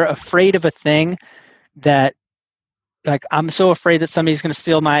they're afraid of a thing that, like, I'm so afraid that somebody's going to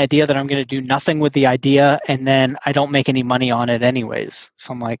steal my idea that I'm going to do nothing with the idea, and then I don't make any money on it anyways.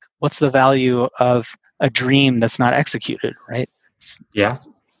 So I'm like, what's the value of a dream that's not executed, right? Yeah,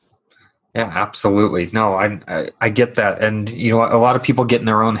 absolutely. No, I get that. And, a lot of people get in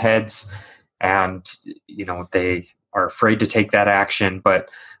their own heads, and, they are afraid to take that action. But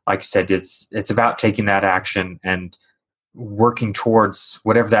like I said, it's about taking that action and working towards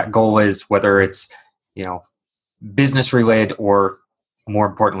whatever that goal is, whether it's, business related or, more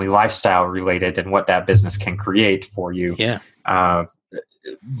importantly, lifestyle related, and what that business can create for you. Yeah.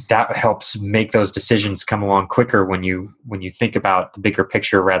 That helps make those decisions come along quicker when you think about the bigger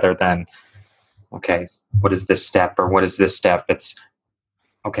picture, rather than, okay, what is this step, or what is this step? It's,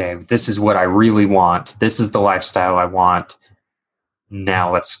 okay, this is what I really want. This is the lifestyle I want.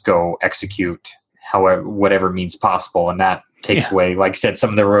 Now let's go execute whatever means possible. And that takes away, like I said,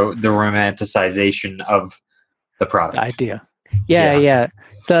 some of the romanticization of the product. The idea. Yeah.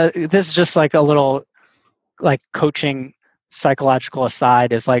 This is just like a little, like, coaching psychological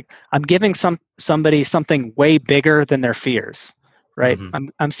aside, is like, I'm giving somebody something way bigger than their fears, right? Mm-hmm.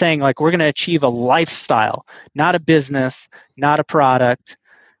 I'm saying, like, we're going to achieve a lifestyle, not a business, not a product,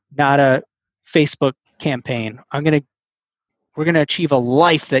 not a Facebook campaign. We're going to achieve a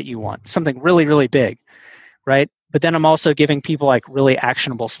life that you want, something really, really big, right? But then I'm also giving people, like, really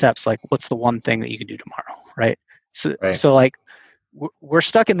actionable steps, like, what's the one thing that you can do tomorrow, right? So like, we're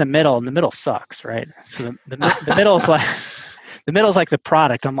stuck in the middle, and the middle sucks, right? So the middle is like, the middle is like the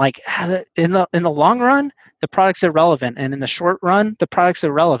product. I'm like, in the long run, the product's irrelevant, and in the short run, the product's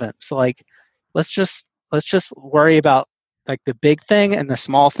irrelevant. So, like, let's just worry about, like, the big thing and the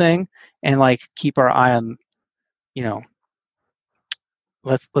small thing, and, like, keep our eye on,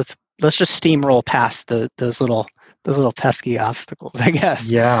 let's just steamroll past those little pesky obstacles, I guess.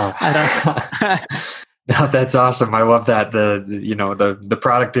 Yeah. No, that's awesome. I love that. The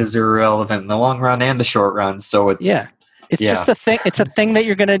product is irrelevant in the long run and the short run. So it's just a thing. It's a thing that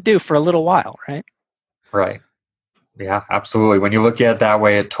you're going to do for a little while, right? Right. Yeah, absolutely. When you look at it that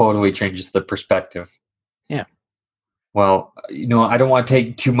way, it totally changes the perspective. Yeah. Well, I don't want to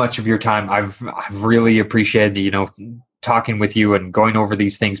take too much of your time. I've really appreciated, talking with you and going over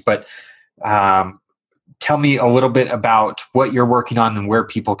these things, but tell me a little bit about what you're working on and where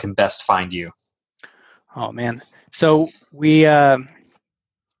people can best find you. Oh man. So we, I'll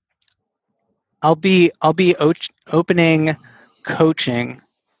be opening coaching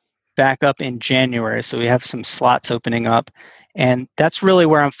back up in January. So we have some slots opening up. And that's really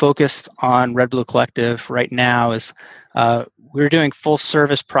where I'm focused on Red Blue Collective right now is we're doing full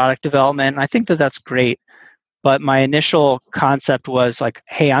service product development. And I think that that's great. But my initial concept was like,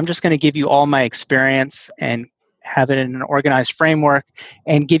 hey, I'm just going to give you all my experience and have it in an organized framework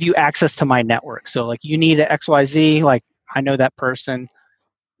and give you access to my network. So like you need an XYZ, like I know that person.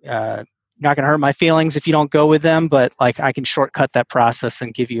 Not going to hurt my feelings if you don't go with them, but like I can shortcut that process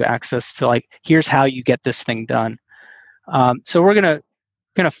and give you access to like, here's how you get this thing done. So we're going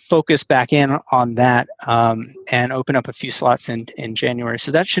to focus back in on that and open up a few slots in January.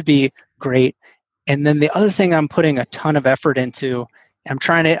 So that should be great. And then the other thing I'm putting a ton of effort into, I'm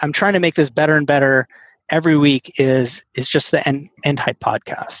trying to make this better and better every week is just the End Hype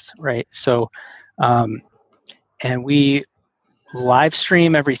podcast, right? So, and we live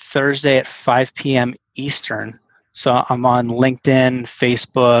stream every Thursday at 5 p.m. Eastern. So I'm on LinkedIn,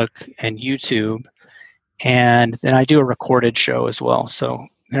 Facebook, and YouTube. And then I do a recorded show as well. So I'm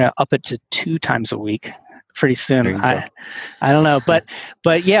going to up it to 2 times a week pretty soon. I don't know.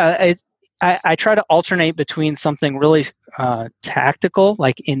 But yeah, I try to alternate between something really tactical,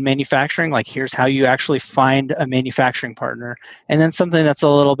 like in manufacturing, like here's how you actually find a manufacturing partner, and then something that's a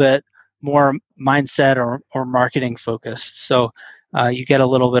little bit more mindset or marketing focused. So you get a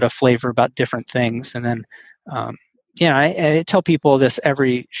little bit of flavor about different things. And then, I tell people this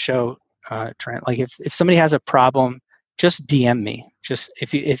every show, Trent, like if somebody has a problem, just DM me. Just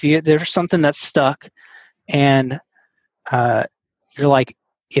if you there's something that's stuck and you're like,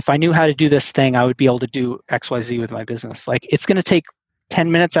 if I knew how to do this thing, I would be able to do XYZ with my business. Like it's going to take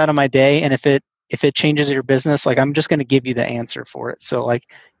 10 minutes out of my day. And if it changes your business, like I'm just going to give you the answer for it. So like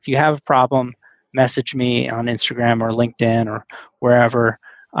if you have a problem, message me on Instagram or LinkedIn or wherever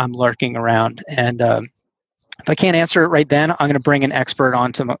I'm lurking around. And if I can't answer it right then, I'm going to bring an expert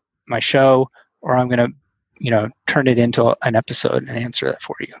onto my show, or I'm going to, turn it into an episode and answer that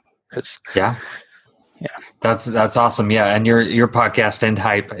for you. Yeah, that's awesome. Yeah, and your podcast End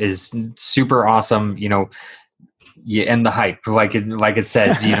Hype is super awesome. You end the hype like it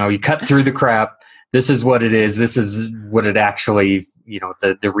says. You cut through the crap. This is what it is. This is what it actually,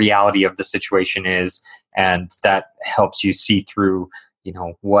 the reality of the situation is, and that helps you see through,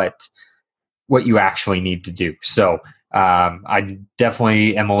 what you actually need to do. So I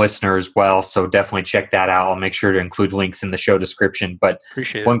definitely am a listener as well. So definitely check that out. I'll make sure to include links in the show description. But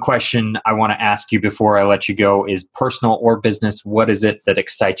one question I want to ask you before I let you go is personal or business. What is it that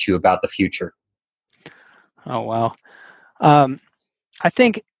excites you about the future? Oh, wow. I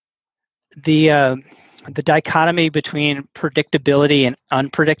think the dichotomy between predictability and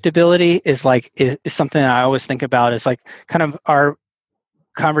unpredictability is something that I always think about. Is like kind of our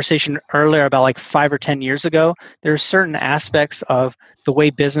conversation earlier about like 5 or 10 years ago. There are certain aspects of the way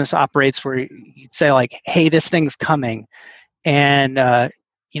business operates where you'd say like, hey, this thing's coming. And,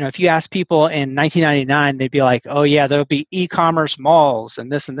 if you ask people in 1999, they'd be like, oh yeah, there'll be e-commerce malls and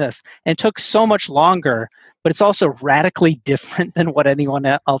this and this. And it took so much longer, but it's also radically different than what anyone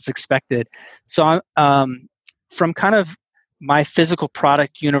else expected. So from kind of my physical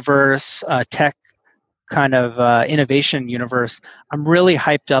product universe, tech kind of innovation universe, I'm really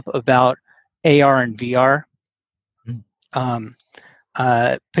hyped up about AR and VR,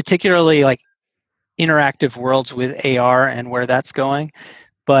 particularly like interactive worlds with AR and where that's going.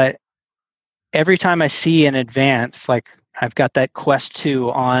 But every time I see an advance, like I've got that Quest 2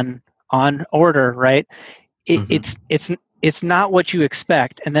 on order, right? It's not what you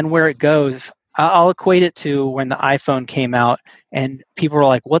expect, and then where it goes, I'll equate it to when the iPhone came out and people were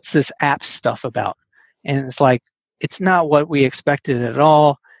like, what's this app stuff about? And it's like, it's not what we expected at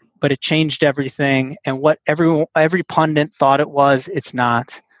all, but it changed everything. And what every pundit thought it was, it's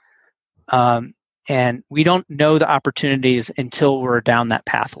not. And we don't know the opportunities until we're down that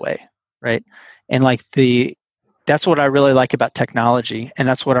pathway, right? And like that's what I really like about technology, and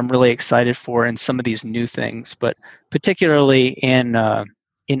that's what I'm really excited for in some of these new things. But particularly in AR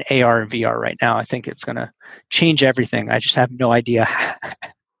and VR right now, I think it's going to change everything. I just have no idea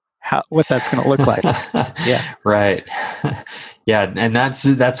what that's going to look like. Yeah. Right. Yeah. And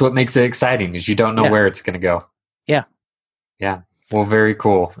that's what makes it exciting, is you don't know where it's going to go. Yeah. Yeah. Well, very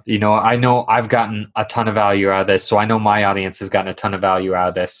cool. I know I've gotten a ton of value out of this, so I know my audience has gotten a ton of value out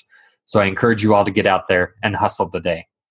of this. So I encourage you all to get out there and hustle today.